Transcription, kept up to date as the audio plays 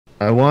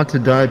I want to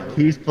die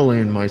peacefully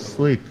in my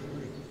sleep,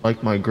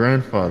 like my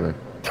grandfather.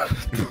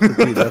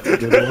 Dude, that's a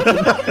good one.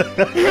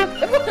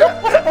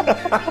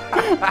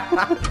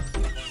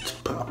 It's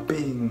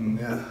popping.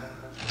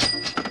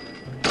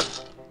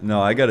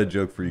 No, I got a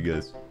joke for you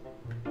guys.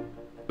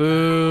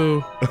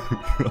 Boo.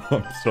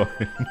 I'm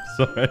sorry. I'm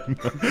sorry.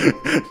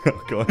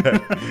 No, go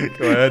ahead.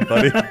 Go ahead,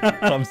 buddy.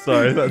 I'm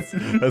sorry. That's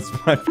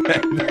my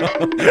bad. No.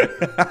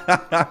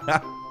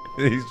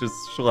 He's just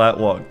schlatt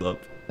walked up.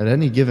 At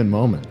any given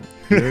moment,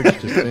 the urge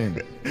to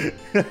sing.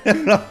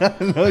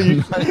 No,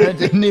 you. I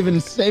didn't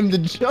even say the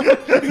joke.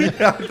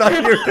 Yeah,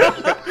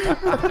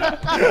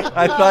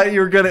 I thought you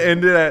were gonna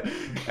end it at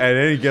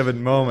any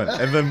given moment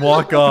and then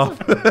walk off.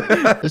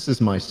 This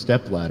is my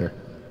stepladder.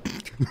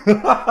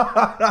 Some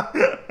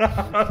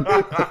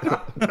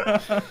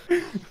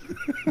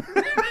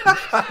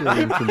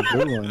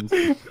good ones.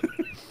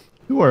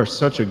 You are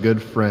such a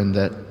good friend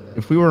that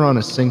if we were on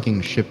a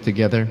sinking ship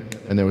together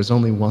and there was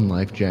only one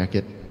life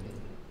jacket.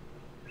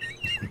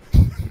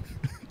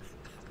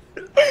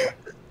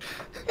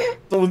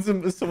 Someone's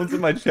in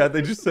my chat.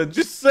 They just said,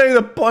 "Just say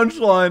the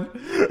punchline."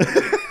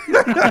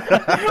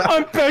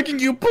 I'm begging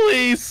you,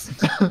 please.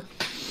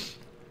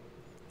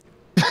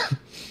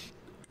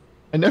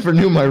 I never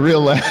knew my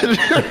real ladder.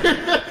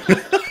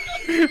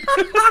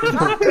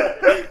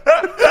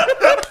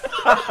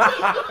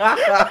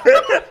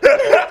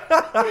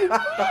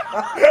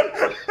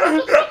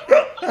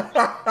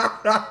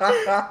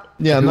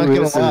 Yeah, I'm not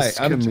gonna lie.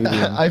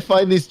 I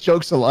find these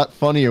jokes a lot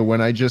funnier when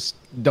I just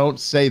don't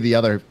say the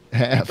other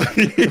half.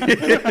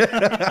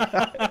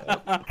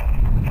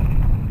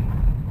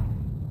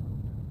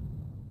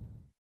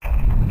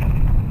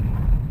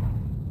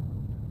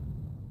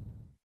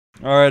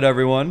 All right,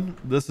 everyone.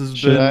 This has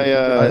Should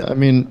been. I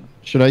mean,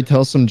 should I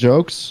tell some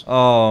jokes?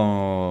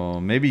 Oh,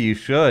 maybe you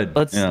should.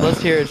 Let's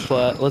hear it,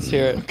 Schlatt. Let's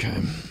hear it.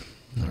 Okay.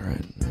 All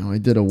right. Now I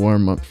did a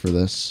warm up for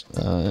this,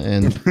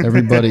 and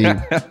everybody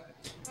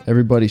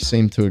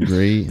seemed to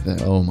agree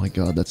that. Oh my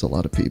God, that's a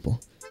lot of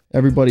people.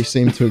 Everybody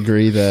seemed to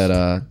agree that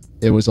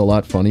it was a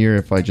lot funnier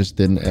if I just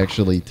didn't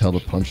actually tell the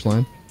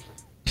punchline.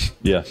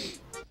 Yeah.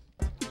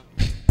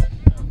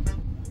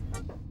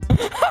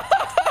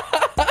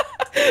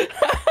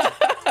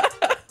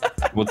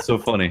 What's so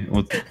funny?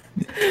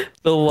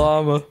 The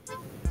llama.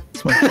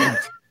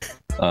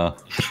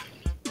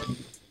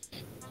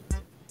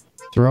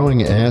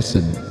 Throwing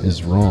acid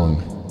is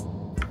wrong.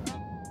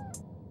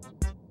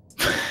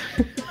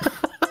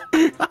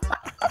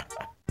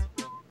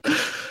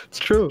 It's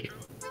true.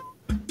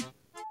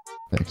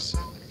 Thanks.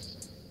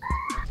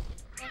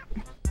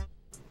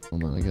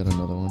 Hold on, I got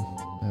another one.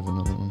 I have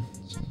another one.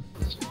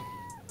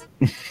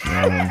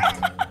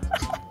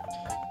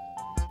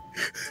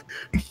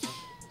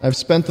 I've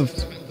spent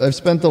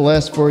the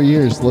last 4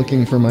 years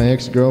looking for my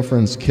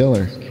ex-girlfriend's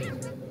killer.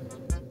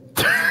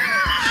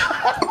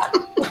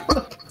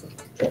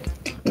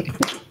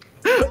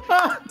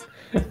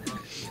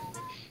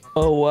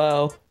 Oh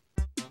wow.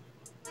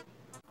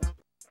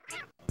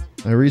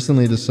 I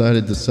recently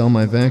decided to sell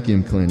my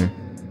vacuum cleaner.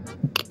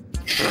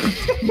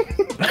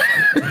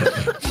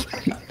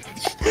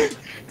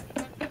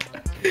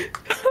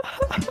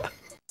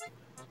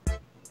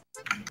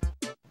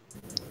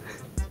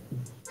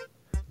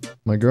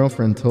 My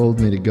girlfriend told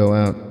me to go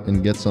out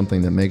and get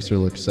something that makes her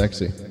look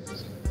sexy.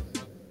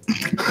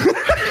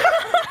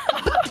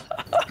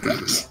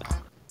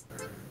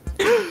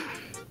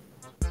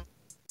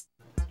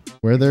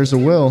 Where there's a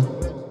will.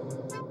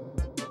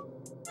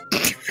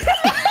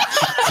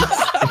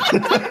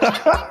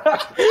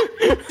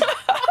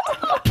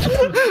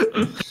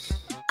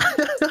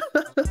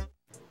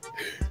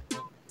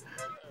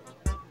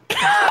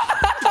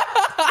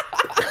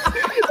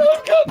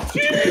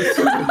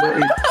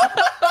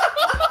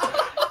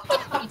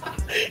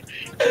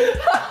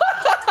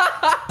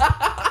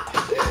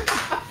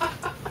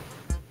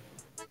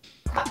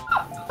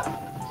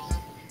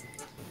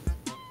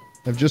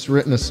 I've just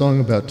written a song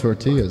about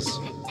tortillas.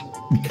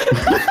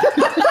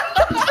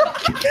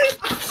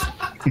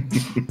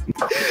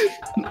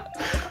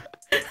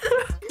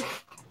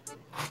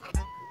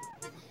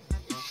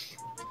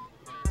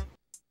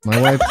 My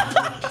wife...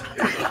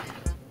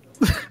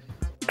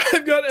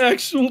 I've got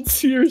actual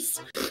tears.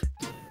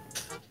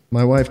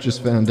 My wife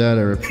just found out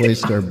I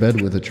replaced our bed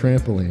with a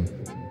trampoline.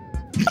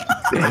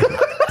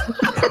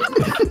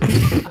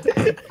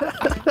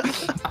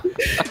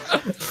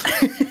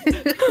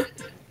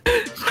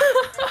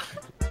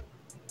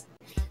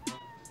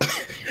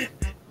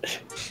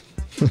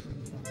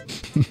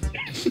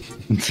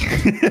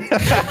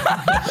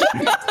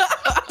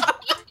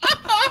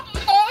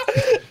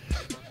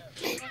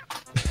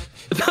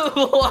 The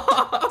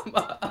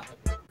llama.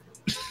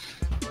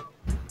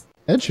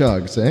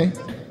 Hedgehogs, eh?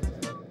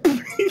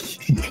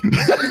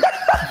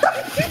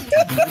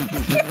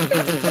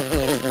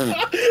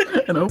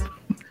 Nope.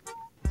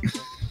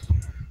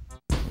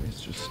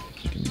 Let's just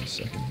give me a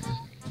second here.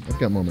 I've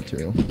got more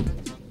material.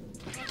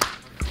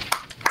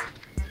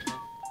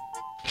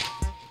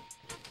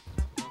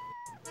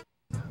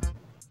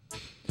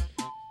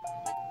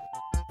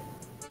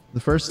 The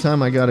first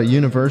time I got a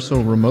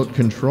universal remote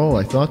control,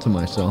 I thought to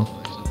myself,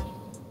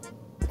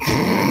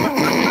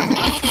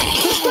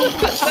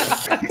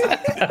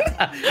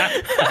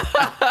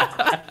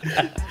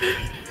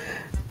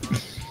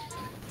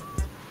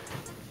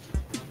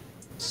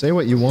 say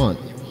what you want.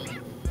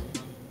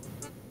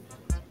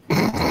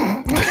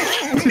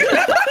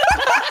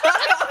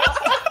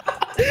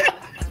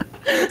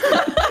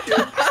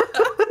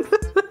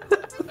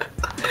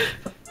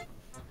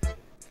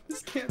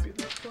 This can't be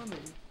that funny.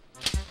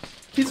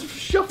 He's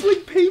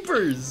shuffling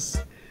papers.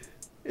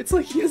 It's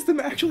like he has them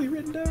actually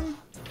written down.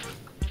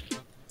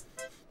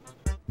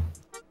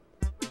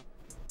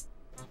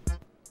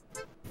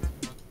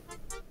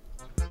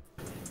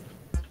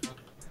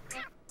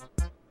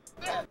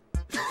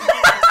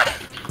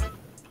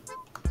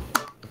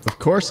 Of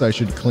course I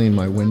should clean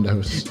my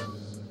windows.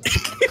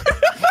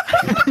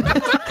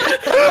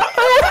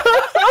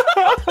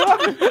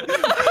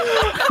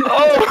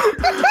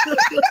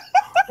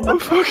 I'm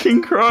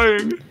fucking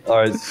crying.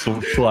 Alright, so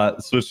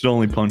flat. Switch to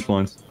only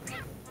punchlines.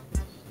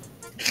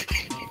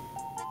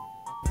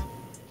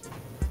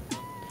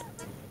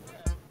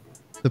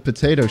 The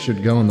potato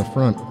should go in the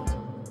front.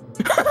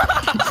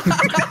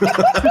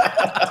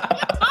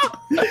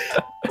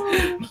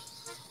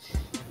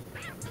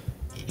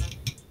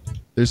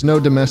 There's no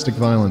domestic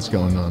violence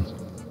going on.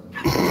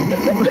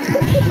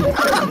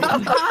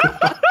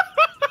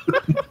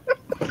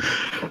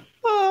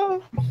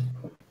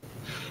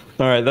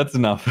 Alright, that's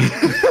enough.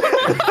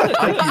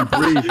 I can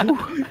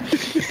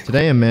breathe.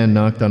 Today a man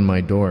knocked on my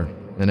door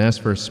and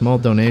asked for a small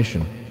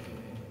donation.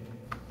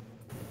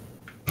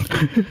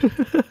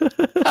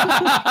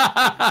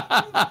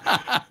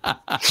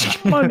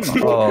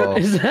 Oh.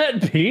 Is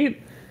that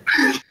Pete?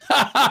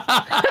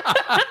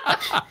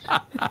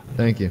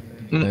 Thank you.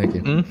 Thank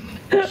you.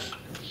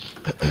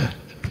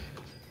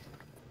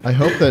 I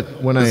hope that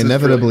when I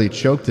inevitably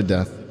choke to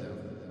death,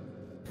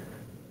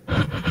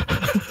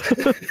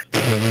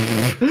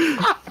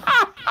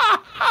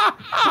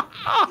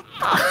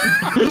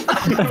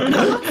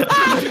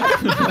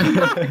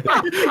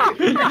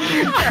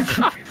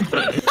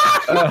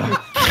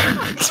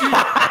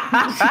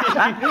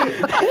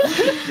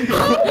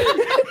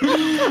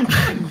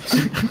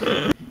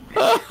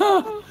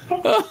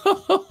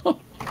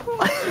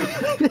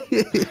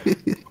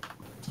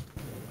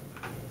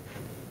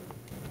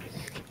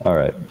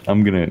 Alright,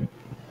 I'm gonna...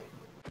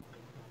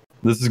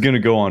 This is gonna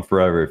go on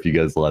forever if you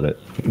guys let it.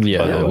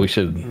 Yeah, we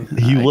should.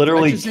 He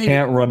literally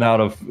can't run out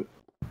of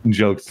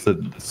jokes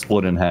to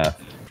split in half.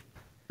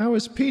 how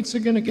is pizza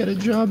gonna get a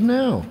job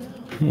now?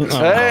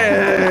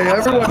 Hey,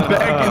 everyone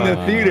back in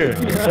the theater.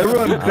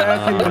 Everyone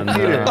back in the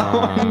theater.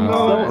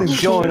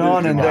 Something's going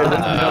on in there.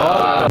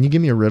 Can you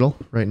give me a riddle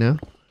right now?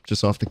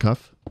 Just off the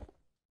cuff?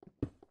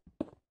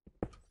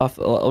 Off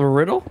a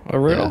riddle? A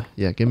riddle?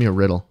 Yeah, give me a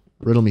riddle.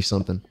 Riddle me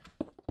something.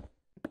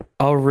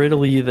 I'll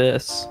riddle you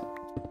this.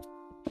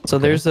 So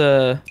there's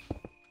a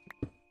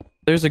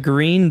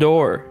green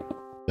door,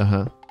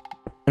 Uh-huh.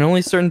 and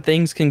only certain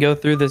things can go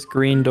through this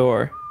green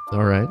door.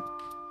 Alright.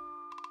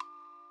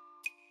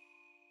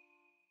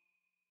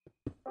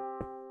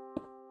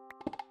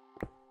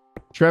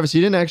 Travis,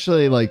 you didn't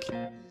actually, like,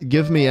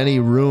 give me any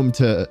room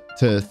to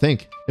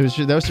think. It was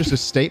that was just a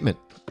statement.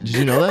 Did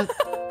you know that?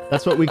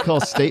 That's what we call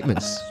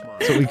statements.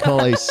 That's what we call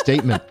a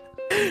statement.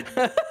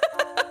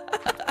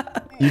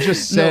 You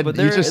just said no, but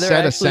there a actually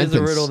sentence. is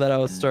a riddle that I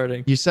was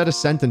starting. You said a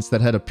sentence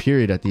that had a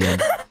period at the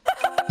end.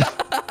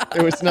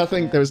 There was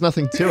nothing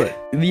to it.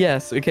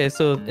 Yes. Okay.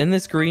 So in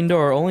this green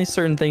door, only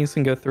certain things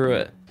can go through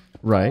it.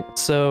 Right.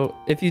 So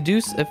if you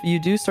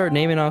do start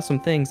naming off some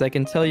things, I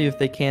can tell you if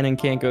they can and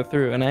can't go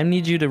through, and I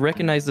need you to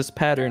recognize this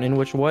pattern in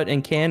which what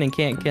and can and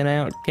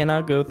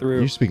cannot go through.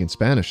 You're speaking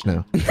Spanish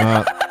now.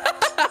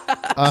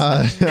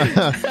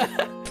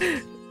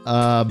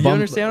 You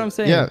understand what I'm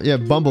saying? Yeah,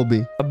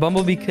 Bumblebee. A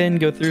bumblebee can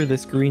go through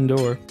this green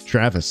door.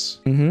 Travis,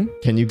 Mm-hmm.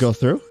 can you go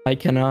through? I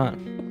cannot.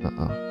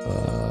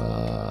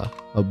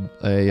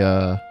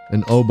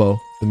 An oboe,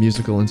 the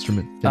musical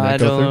instrument. Can that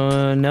go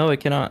through? No, it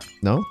cannot.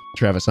 No?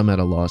 Travis, I'm at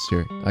a loss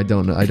here. I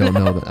don't know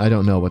that. I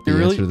don't know what the You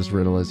really- answer to this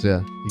riddle is.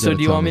 Yeah. So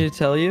do you want me to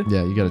tell you?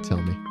 Yeah, you gotta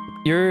tell me.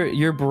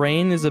 Your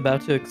brain is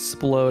about to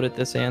explode at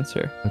this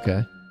answer.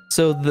 Okay.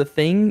 So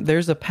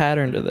there's a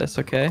pattern to this,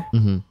 okay?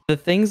 Mm-hmm. The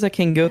things that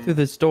can go through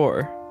this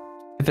door,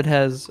 if it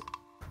has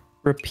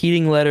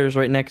repeating letters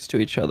right next to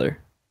each other,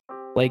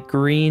 like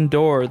green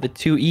door, the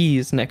two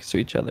E's next to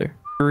each other.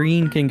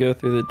 Green can go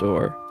through the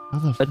door. How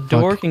the A fuck?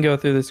 door can go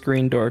through this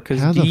green door because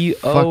How the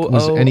D-O-O-R. fuck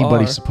was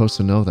anybody supposed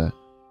to know that?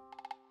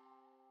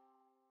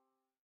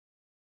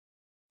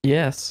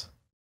 Yes.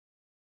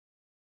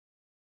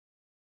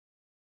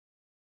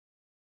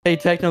 Hey,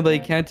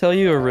 Technoblade, can I tell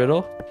you a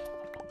riddle?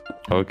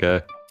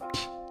 Okay.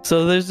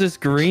 So there's this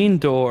green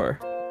door,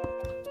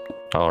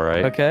 All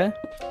right. okay?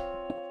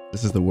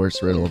 This is the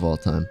worst riddle of all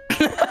time.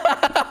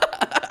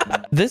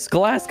 This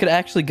glass could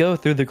actually go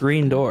through the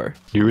green door.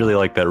 You really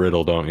like that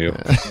riddle, don't you?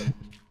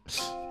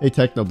 Hey,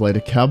 Technoblade,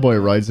 a cowboy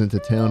rides into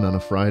town on a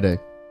Friday.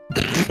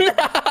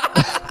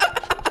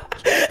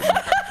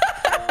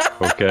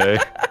 Okay.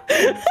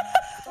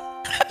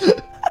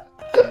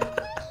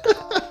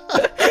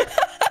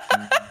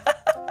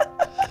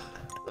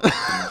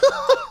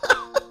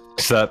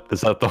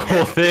 that the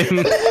whole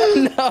thing?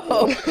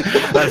 No.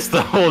 That's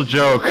the whole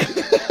joke.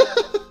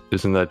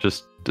 Isn't that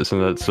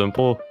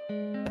simple?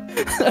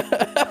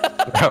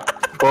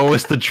 What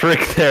was the trick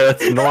there?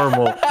 That's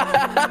normal.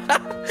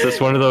 Is this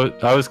one of those?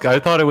 I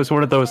thought it was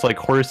one of those like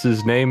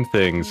horses name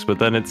things, but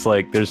then it's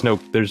like there's no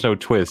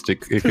twist.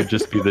 It could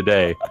just be the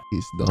day.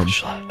 He's dumb.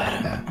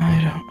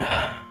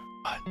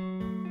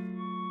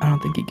 I don't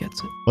think he gets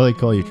it. What do they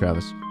call you,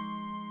 Travis?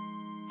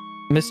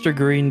 Mr.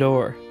 Green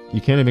Door.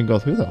 You can't even go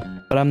through though.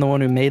 But I'm the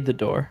one who made the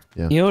door.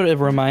 Yeah. You know what it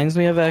reminds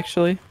me of,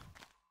 actually?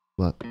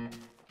 What?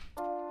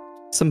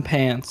 Some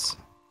pants.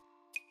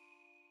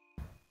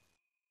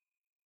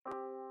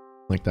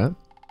 Like that?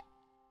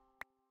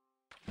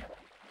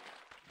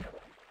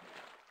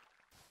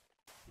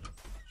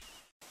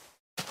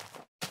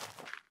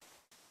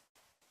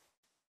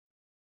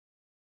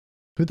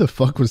 Who the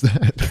fuck was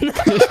that?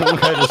 Some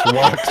guy just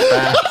walked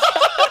past.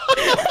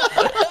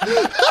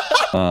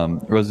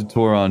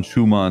 Rezutoron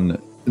Shuman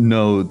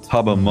no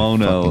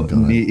Tabamono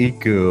Fucking God. ni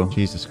Iku.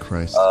 Jesus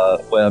Christ.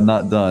 Wait, I'm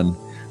not done.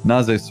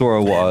 Naze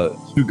Sora wa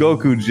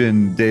Sugoku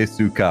Jin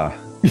Desuka.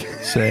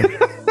 Say.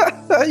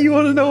 You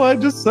want to know what I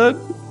just said?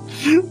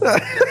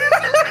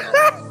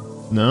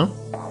 No?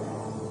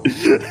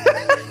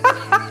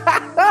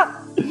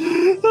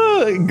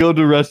 Go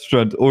to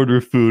restaurant,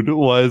 order food.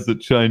 Why is it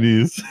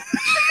Chinese?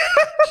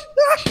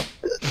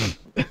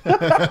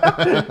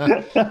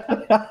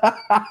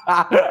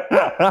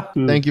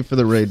 Thank you for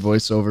the raid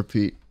voiceover,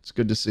 Pete. It's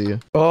good to see you.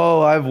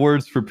 Oh, I have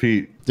words for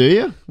Pete. Do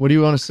you? What do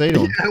you want to say to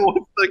him? Yeah, 1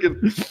 second.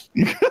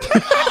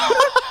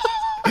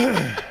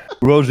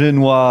 Rojin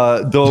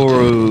wa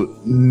Doru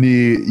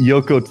ni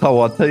Yoko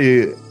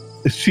Tawate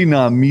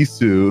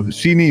Shinimasu.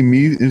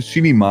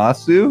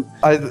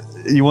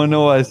 You want to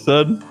know what I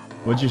said?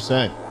 What'd you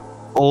say?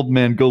 Old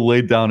man, go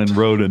lay down in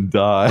road and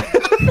die.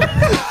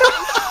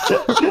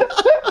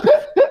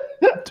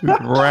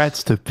 Dude,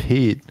 rats to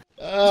Pete.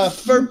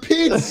 For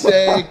Pete's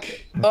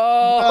sake! You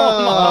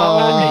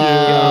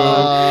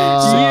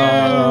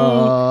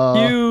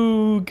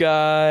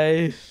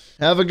guy.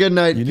 Have a good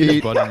night, You need a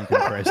Pete. button you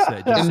can press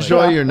that just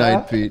Enjoy your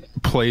night, Pete.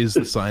 plays the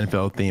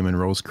Seinfeld theme and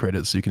rolls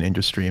credits so you can end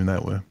your stream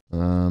that way.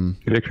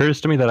 It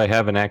occurs to me that I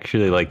haven't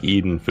actually like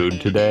eaten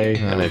food today,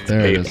 and it's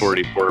there it is.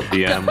 8:44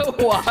 p.m.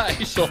 Why,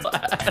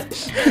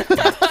 Schlatt?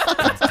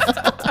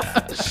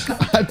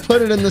 I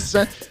put it in the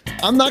set.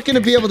 I'm not going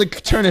to be able to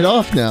turn it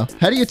off now.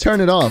 How do you turn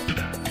it off?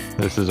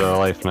 This is our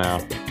life now.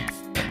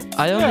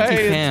 I don't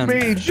think you can.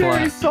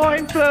 Schlatt.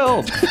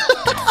 Seinfeld.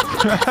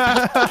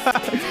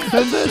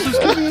 And this is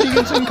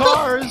comedians in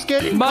cars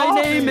getting My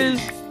coffee. name is...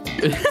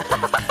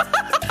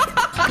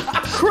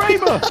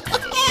 Kramer.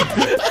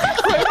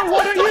 Kramer,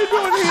 what are you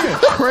doing here?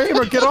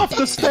 Kramer, get off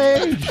the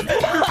stage.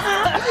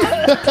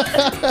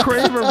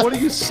 Kramer, what are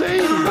you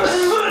saying?